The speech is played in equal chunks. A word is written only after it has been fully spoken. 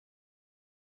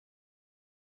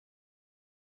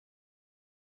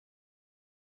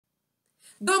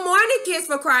Good morning,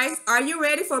 Kidz4Christ. Are you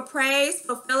ready for praise,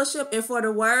 for fellowship, and for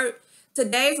the word?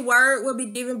 Today's word will be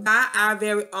given by our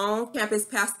very own campus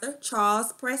pastor,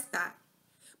 Charles Prescott.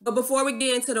 But before we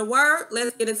get into the word,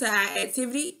 let's get into our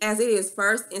activity as it is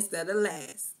first instead of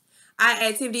last. Our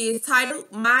activity is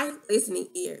titled, My Listening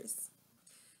Ears.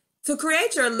 To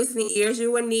create your listening ears,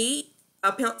 you will need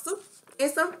a pencil and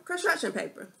some construction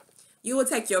paper. You will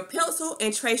take your pencil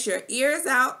and trace your ears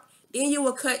out, then you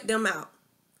will cut them out.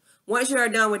 Once you are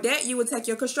done with that, you will take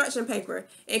your construction paper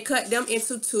and cut them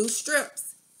into 2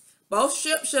 strips. Both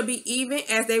strips should be even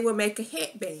as they will make a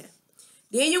headband.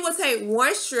 Then you will take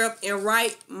 1 strip and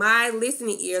write My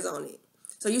Listening Ears on it.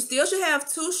 So you still should have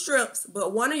 2 strips,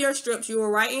 but one of your strips you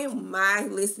will write in My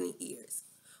Listening Ears.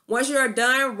 Once you are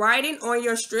done writing on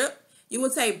your strip, you will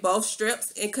take both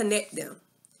strips and connect them.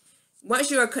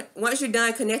 Once you're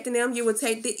done connecting them, you will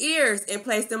take the ears and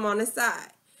place them on the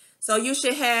side. So you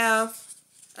should have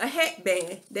a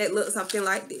headband that looks something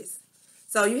like this.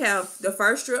 So you have the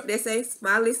first strip that says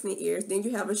My Listening Ears. Then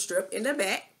you have a strip in the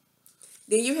back.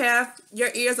 Then you have your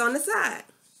ears on the side.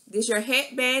 This is your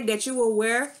headband that you will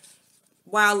wear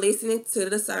while listening to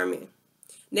the sermon.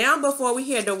 Now, before we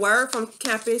hear the word from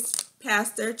campus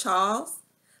pastor Charles,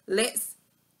 let's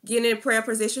get in prayer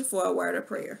position for a word of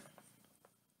prayer.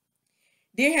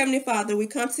 Dear Heavenly Father, we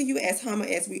come to you as humble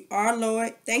as we are,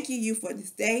 Lord. Thanking you for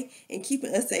this day and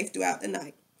keeping us safe throughout the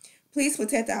night. Please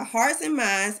protect our hearts and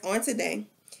minds on today.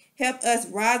 Help us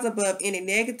rise above any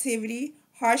negativity,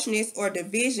 harshness, or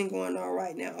division going on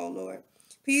right now, oh Lord.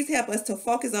 Please help us to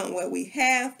focus on what we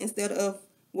have instead of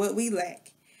what we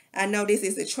lack. I know this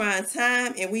is a trying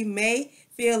time and we may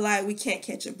feel like we can't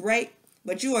catch a break,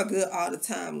 but you are good all the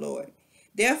time, Lord.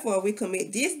 Therefore, we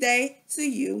commit this day to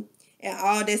you and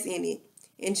all that's in it.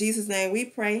 In Jesus' name we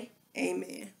pray.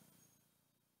 Amen.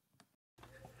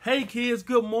 Hey kids,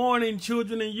 good morning,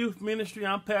 children and youth ministry.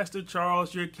 I'm Pastor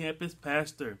Charles, your campus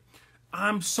pastor.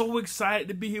 I'm so excited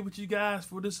to be here with you guys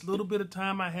for this little bit of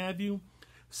time I have you.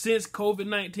 Since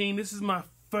COVID-19, this is my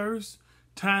first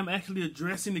time actually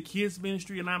addressing the kids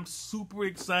ministry, and I'm super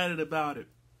excited about it.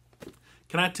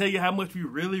 Can I tell you how much we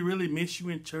really miss you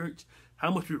in church?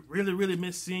 How much we really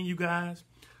miss seeing you guys?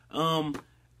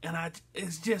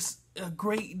 It's just a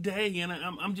great day, and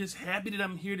I'm just happy that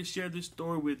I'm here to share this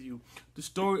story with you. The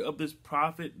story of this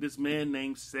prophet, this man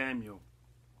named Samuel.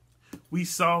 We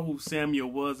saw who Samuel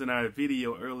was in our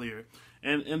video earlier,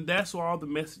 and that's all the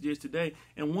message is today.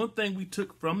 And one thing we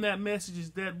took from that message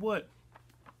is that what?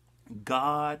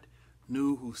 God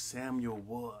knew who Samuel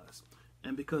was.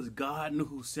 And because God knew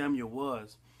who Samuel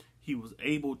was, he was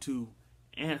able to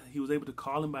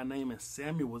call him by name, and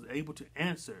Samuel was able to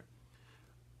answer.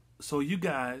 So you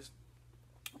guys,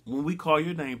 when we call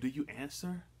your name, do you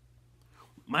answer?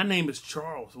 My name is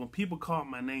Charles. When people call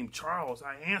my name Charles,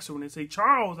 I answer. When they say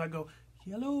Charles, I go,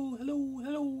 hello, hello,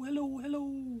 hello, hello,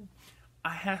 hello. I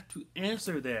have to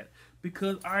answer that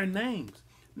because our names.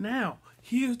 Now,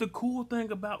 here's the cool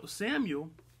thing about Samuel.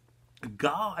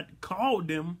 God called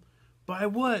him by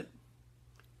what?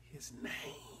 His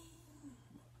name.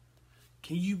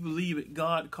 Can you believe it?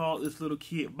 God called this little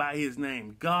kid by his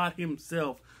name. God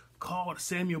himself called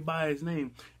Samuel by his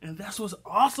name. And that's what's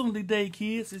awesome today,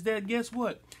 kids, is that guess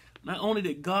what? Not only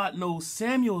that God knows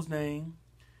Samuel's name,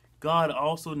 God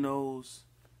also knows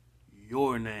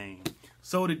your name.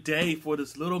 So today, for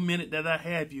this little minute that I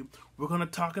have you, we're going to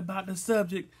talk about the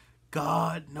subject,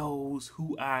 God knows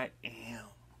who I am.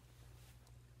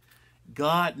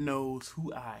 God knows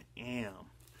who I am.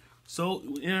 So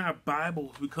in our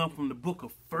Bibles, we come from the book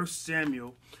of 1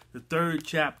 Samuel, the 3rd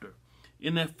chapter.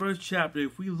 In that 1st chapter,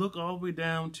 if we look all the way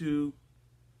down to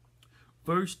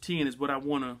verse 10 is what I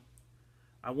want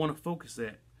to focus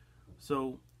at.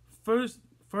 So 1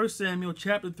 Samuel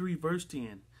chapter 3 verse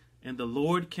 10, and the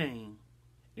Lord came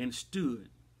and stood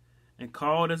and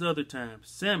called as other times,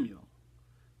 Samuel,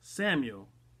 Samuel.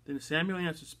 Then Samuel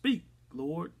answered, Speak,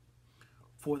 Lord,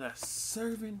 for thy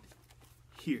servant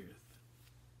heareth.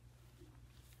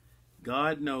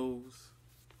 God knows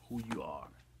who you are.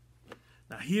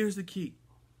 Now here's the key.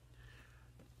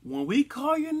 When we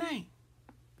call your name,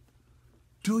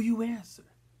 do you answer?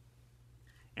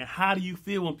 And how do you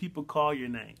feel when people call your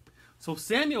name? So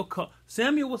Samuel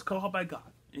was called by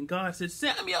God. And God said,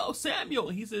 Samuel, Samuel.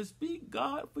 And he said, Speak,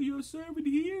 God, for your servant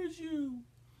hears you.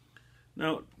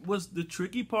 Now, what's the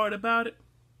tricky part about it?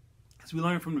 As we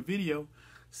learned from the video,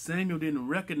 Samuel didn't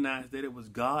recognize that it was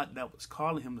God that was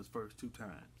calling him the first 2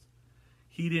 times.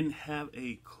 He didn't have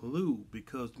a clue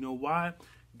because you know why?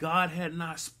 God had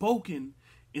not spoken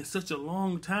in such a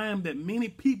long time that many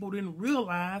people didn't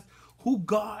realize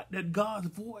that God's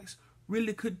voice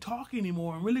really could talk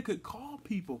anymore and really could call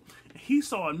people. He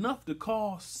saw enough to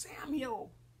call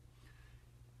Samuel.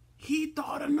 He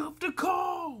thought enough to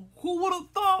call. Who would have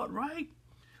thought, right?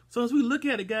 So as we look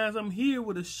at it, guys, I'm here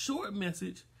with a short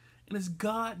message, and it's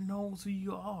God knows who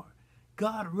you are.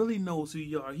 God really knows who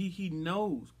you are. He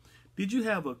knows. Did you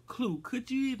have a clue? Could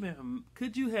you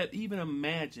have even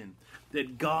imagined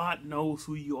that God knows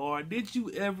who you are? Did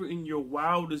you ever in your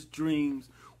wildest dreams,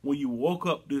 when you woke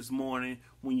up this morning,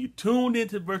 when you tuned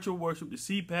into virtual worship to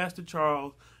see Pastor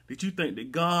Charles, did you think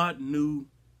that God knew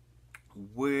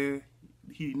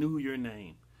He knew your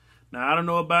name? Now, I don't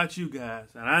know about you guys,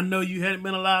 and I know you hadn't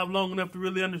been alive long enough to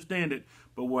really understand it,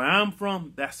 but where I'm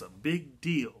from, that's a big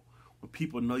deal when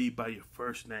people know you by your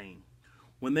first name.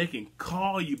 When they can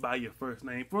call you by your first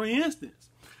name. For instance,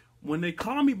 when they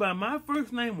call me by my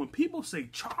first name, when people say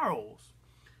Charles,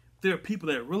 there are people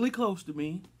that are really close to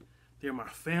me. They're my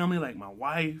family, like my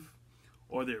wife,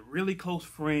 or they're really close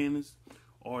friends,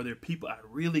 or they're people I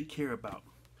really care about.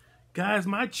 Guys,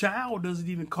 my child doesn't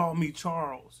even call me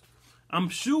Charles.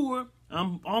 I'm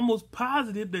almost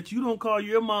positive that you don't call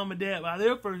your mom and dad by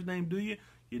their first name, do you?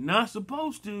 You're not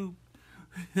supposed to,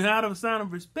 out of a sign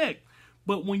of respect.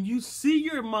 But when you see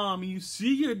your mom, and you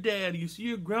see your dad, you see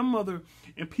your grandmother,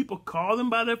 and people call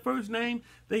them by their first name,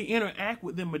 they interact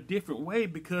with them a different way,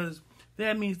 because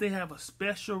that means they have a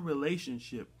special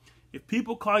relationship. If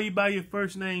people call you by your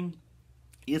first name,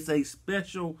 it's a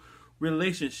special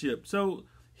relationship. So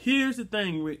here's the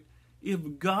thing, Rick.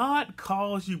 If God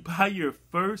calls you by your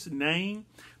first name,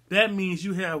 that means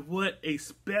you have what? A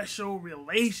special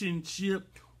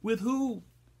relationship with who?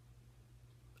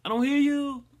 I don't hear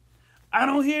you. I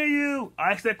don't hear you.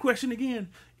 I ask that question again.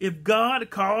 If God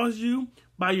calls you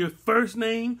by your first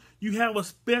name, you have a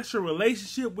special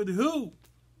relationship with who?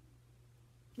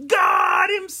 God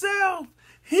Himself.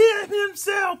 Him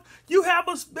Himself. You have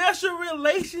a special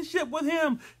relationship with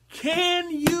Him. Can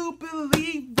you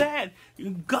believe that?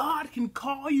 God can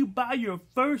call you by your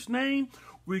first name,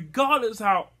 regardless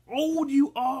how old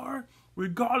you are,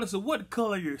 regardless of what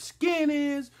color your skin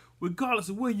is, regardless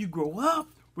of where you grow up,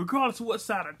 regardless of what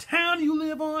side of town you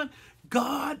live on.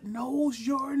 God knows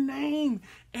your name.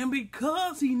 And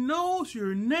because He knows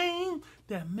your name,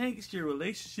 that makes your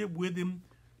relationship with Him,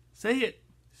 say it,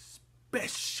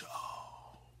 special.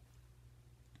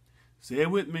 Say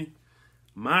it with me.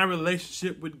 My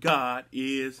relationship with God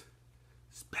is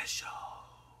special.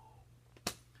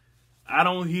 I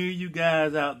don't hear you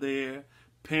guys out there.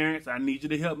 Parents, I need you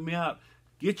to help me out.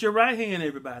 Get your right hand,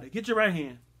 everybody. Get your right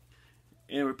hand.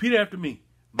 And repeat after me.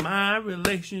 My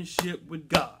relationship with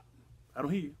God. I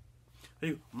don't hear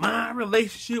you. My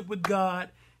relationship with God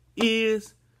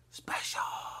is special.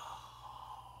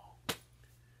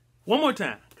 One more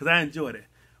time, because I enjoyed it.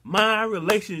 My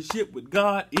relationship with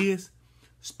God is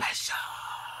special.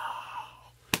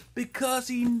 Because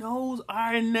He knows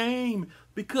our name.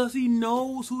 Because He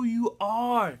knows who you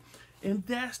are. And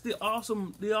that's the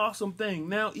awesome thing.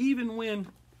 Now, even when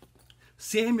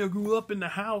Samuel grew up in the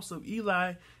house of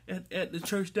Eli at the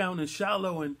church down in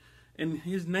Shiloh, and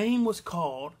his name was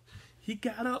called, he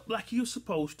got up like he was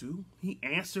supposed to. He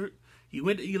answered. He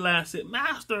went to Eli and said,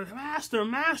 Master, Master,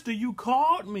 Master, you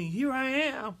called me. Here I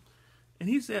am. And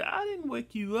he said, I didn't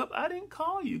wake you up. I didn't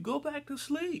call you. Go back to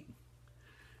sleep.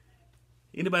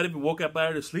 Anybody ever woke up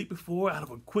out of sleep before, out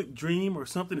of a quick dream or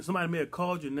something, and somebody may have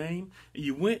called your name, and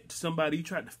you went to somebody, you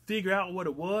tried to figure out what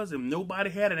it was, and nobody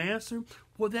had an answer?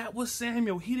 Well, that was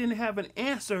Samuel. He didn't have an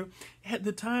answer at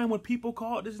the time when people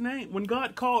called his name, when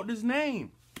God called his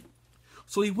name.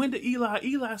 So he went to Eli.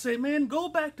 Eli said, man, go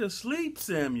back to sleep,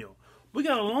 Samuel. We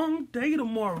got a long day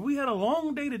tomorrow. We had a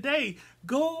long day today.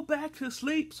 Go back to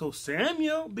sleep. So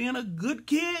Samuel, being a good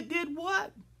kid, did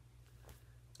what?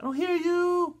 I don't hear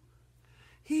you.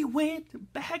 He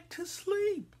went back to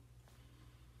sleep.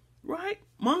 Right?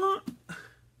 Mom,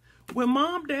 when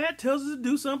mom, dad tells us to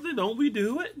do something, don't we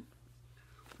do it?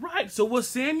 Right. So was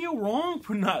Samuel wrong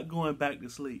for not going back to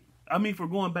sleep? For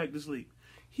going back to sleep.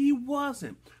 He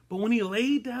wasn't. But when he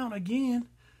laid down again,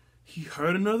 he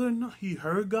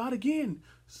heard God again.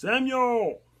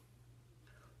 Samuel!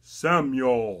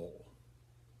 Samuel!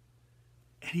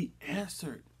 And he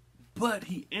answered. But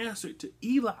he answered to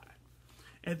Eli.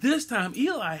 At this time,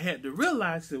 Eli had to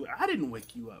realize that I didn't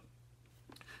wake you up.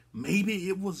 Maybe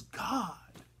it was God.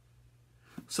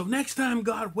 So next time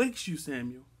God wakes you,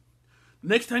 Samuel,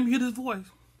 next time you hear His voice,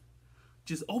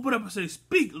 just open up and say,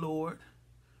 speak, Lord,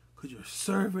 because your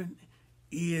servant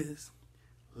is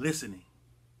listening.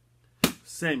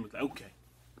 Samuel's like, okay.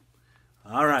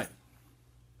 All right.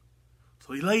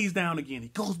 So he lays down again. He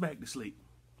goes back to sleep.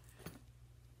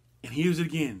 And hears it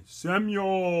again.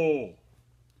 Samuel.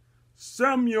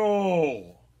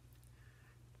 Samuel.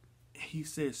 He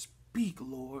said, speak,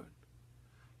 Lord.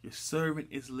 Your servant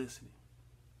is listening.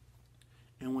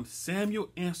 And when Samuel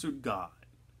answered God,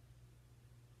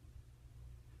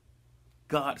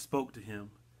 God spoke to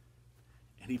him,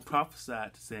 and he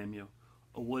prophesied to Samuel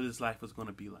of what his life was going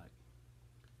to be like.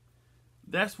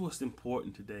 That's what's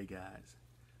important today, guys.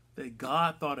 That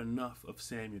God thought enough of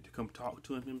Samuel to come talk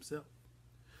to him himself.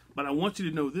 But I want you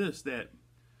to know this, that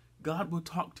God will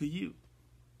talk to you.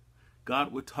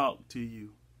 God will talk to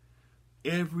you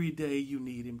every day you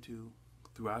need him to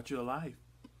throughout your life.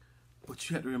 But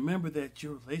you have to remember that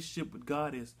your relationship with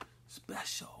God is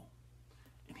special.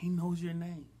 And he knows your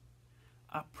name.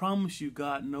 I promise you,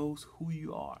 God knows who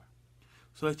you are.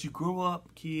 So as you grow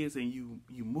up, kids, and you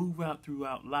move out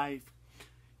throughout life,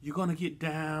 you're going to get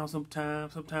down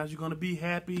sometimes. Sometimes you're going to be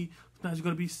happy. Sometimes you're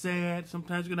going to be sad.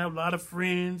 Sometimes you're going to have a lot of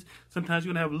friends. Sometimes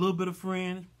you're going to have a little bit of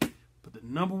friends. But the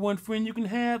number one friend you can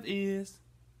have is,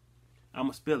 I'm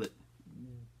going to spell it,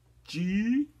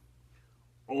 G-O-D.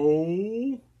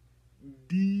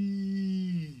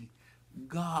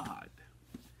 God.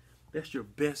 That's your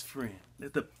best friend.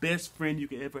 That's the best friend you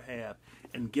could ever have.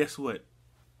 And guess what?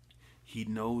 He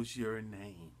knows your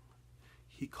name.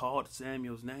 He called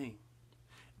Samuel's name.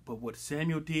 But what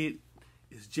Samuel did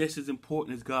is just as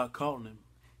important as God calling him.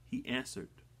 He answered.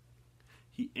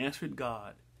 He answered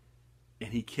God,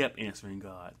 and he kept answering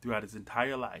God throughout his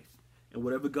entire life. And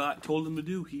whatever God told him to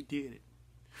do, he did it.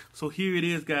 So here it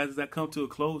is, guys, as I come to a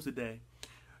close today.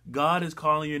 God is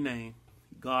calling your name.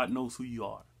 God knows who you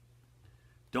are.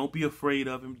 Don't be afraid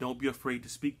of him. Don't be afraid to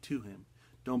speak to him.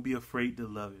 Don't be afraid to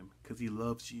love him, because he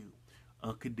loves you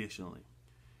unconditionally.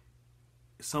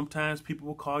 Sometimes people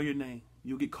will call your name.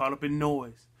 You'll get caught up in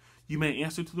noise. You may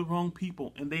answer to the wrong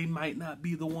people, and they might not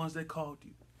be the ones that called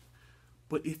you.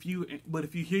 But if you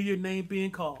hear your name being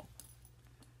called,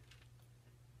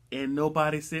 and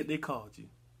nobody said they called you,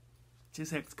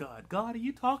 just ask God, God, are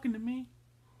you talking to me?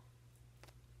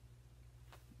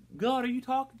 God, are you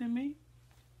talking to me?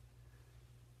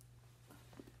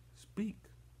 Speak,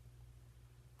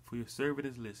 for your servant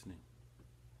is listening.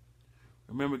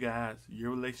 Remember, guys,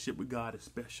 your relationship with God is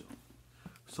special.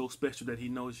 So special that he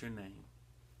knows your name.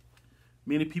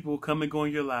 Many people will come and go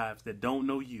in your lives that don't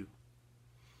know you.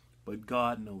 But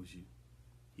God knows you.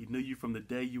 He knew you from the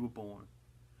day you were born.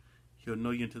 He'll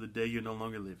know you until the day you're no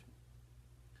longer living.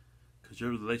 Because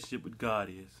your relationship with God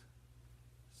is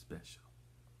special.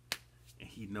 And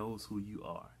he knows who you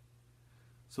are.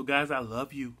 So, guys, I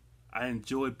love you. I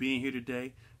enjoyed being here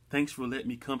today. Thanks for letting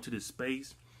me come to this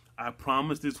space. I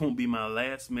promise this won't be my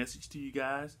last message to you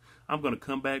guys. I'm going to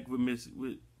come back with Miss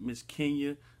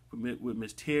Kenya, with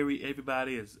Miss Terry,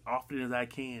 everybody as often as I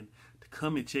can to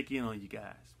come and check in on you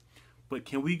guys. But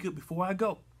can we, before I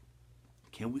go,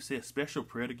 can we say a special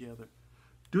prayer together?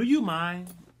 Do you mind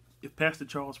if Pastor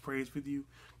Charles prays with you?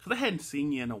 Because I hadn't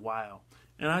seen you in a while,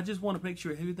 and I just want to make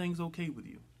sure everything's okay with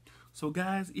you. So,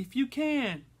 guys, if you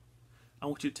can, I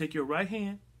want you to take your right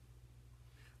hand,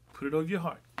 put it over your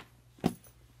heart.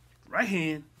 Right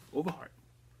hand over heart.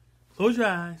 Close your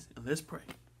eyes and let's pray.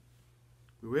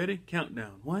 We ready?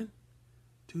 Countdown. 1,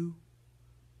 2,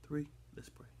 3. Let's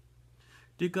pray.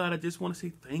 Dear God, I just want to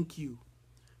say thank you.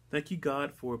 Thank you,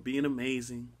 God, for being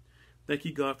amazing. Thank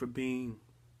you, God, for being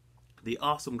the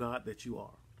awesome God that you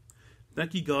are.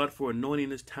 Thank you, God, for anointing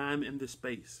this time and this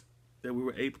space that we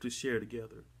were able to share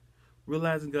together.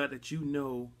 Realizing, God, that you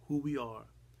know who we are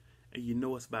and you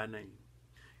know us by name.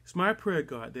 It's my prayer,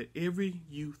 God, that every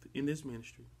youth in this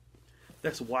ministry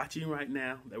that's watching right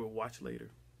now, that will watch later,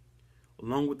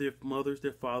 along with their mothers,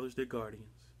 their fathers, their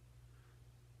guardians,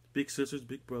 big sisters,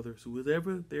 big brothers, who is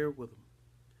ever there with them.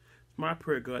 It's my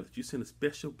prayer, God, that you send a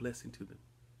special blessing to them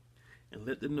and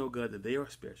let them know, God, that they are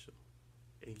special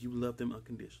and you love them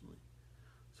unconditionally.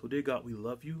 So, dear God, we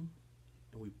love you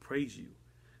and we praise you.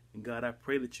 And, God, I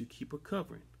pray that you keep a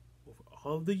covering over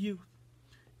all of the youth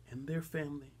and their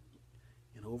family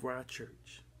and over our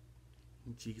church.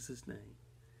 In Jesus' name,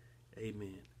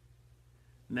 amen.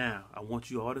 Now, I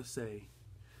want you all to say,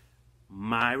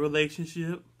 my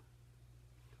relationship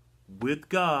with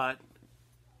God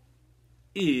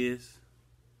is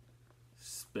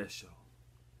special.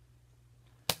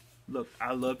 Look,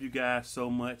 I love you guys so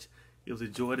much. It was a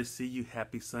joy to see you.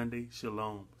 Happy Sunday.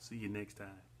 Shalom. See you next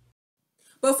time.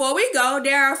 Before we go,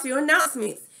 there are a few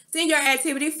announcements. Send your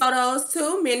activity photos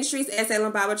to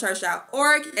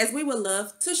ministries@SalemBibleChurch.org, as we would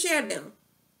love to share them.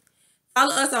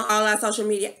 Follow us on all our social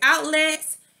media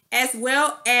outlets, as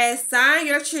well as sign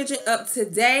your children up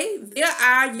today via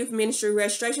our youth ministry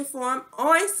registration form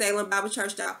on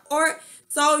SalemBibleChurch.org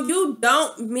so you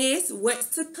don't miss what's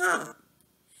to come.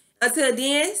 Until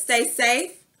then, stay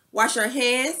safe, wash your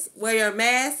hands, wear your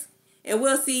mask, and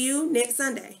we'll see you next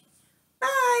Sunday.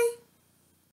 Bye.